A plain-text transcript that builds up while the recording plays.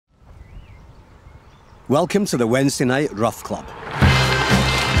Welcome to the Wednesday Night Rough Club.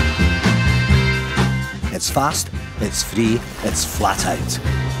 It's fast, it's free, it's flat out.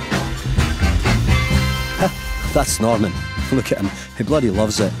 That's Norman. Look at him, he bloody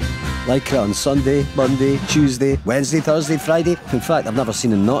loves it. Lycra on Sunday, Monday, Tuesday, Wednesday, Thursday, Friday. In fact, I've never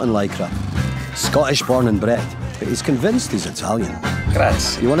seen him not in Lycra. Scottish born and bred, but he's convinced he's Italian.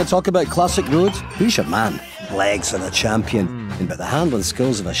 Grazie. You want to talk about classic road? He's your man. Legs of a champion, but the handling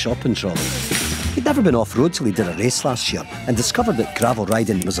skills of a shopping trolley. He'd never been off-road till he did a race last year and discovered that gravel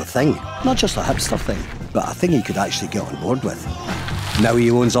riding was a thing. Not just a hipster thing, but a thing he could actually get on board with. Now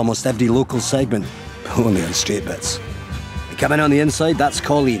he owns almost every local segment, but only on straight bits. And coming on the inside, that's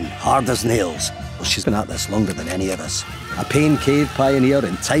Coleen, hard as nails. Well, she's been at this longer than any of us. A pain cave pioneer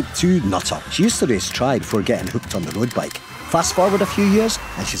and Type 2 nutter. She used to race tri before getting hooked on the road bike. Fast forward a few years,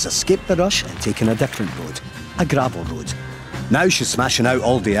 and she's escaped the rush and taken a different road. A gravel road. Now she's smashing out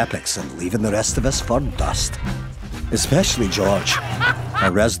all-day epics and leaving the rest of us for dust. Especially George,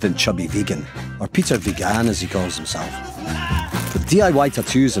 a resident chubby vegan, or Peter Vegan as he calls himself. With DIY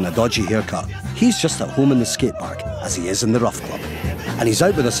tattoos and a dodgy haircut, he's just at home in the skate park as he is in the Rough Club. And he's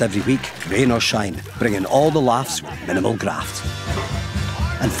out with us every week, rain or shine, bringing all the laughs with minimal graft.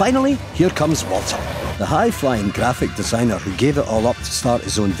 And finally, here comes Walter, the high-flying graphic designer who gave it all up to start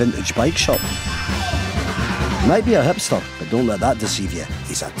his own vintage bike shop. He might be a hipster, but don't let that deceive you.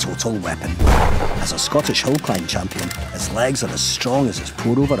 He's a total weapon. As a Scottish hill climb champion, his legs are as strong as his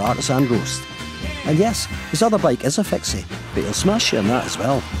pour-over artisan roast. And yes, his other bike is a fixie, but he'll smash you on that as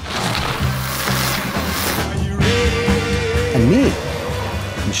well. And me?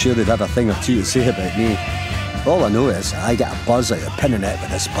 I'm sure they'd have a thing or two to say about me. All I know is I get a buzz out of pinning it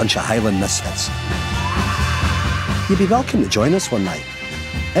with this bunch of Highland misfits. You'd be welcome to join us one night.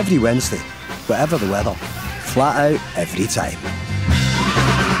 Every Wednesday, whatever the weather. Flat out every time.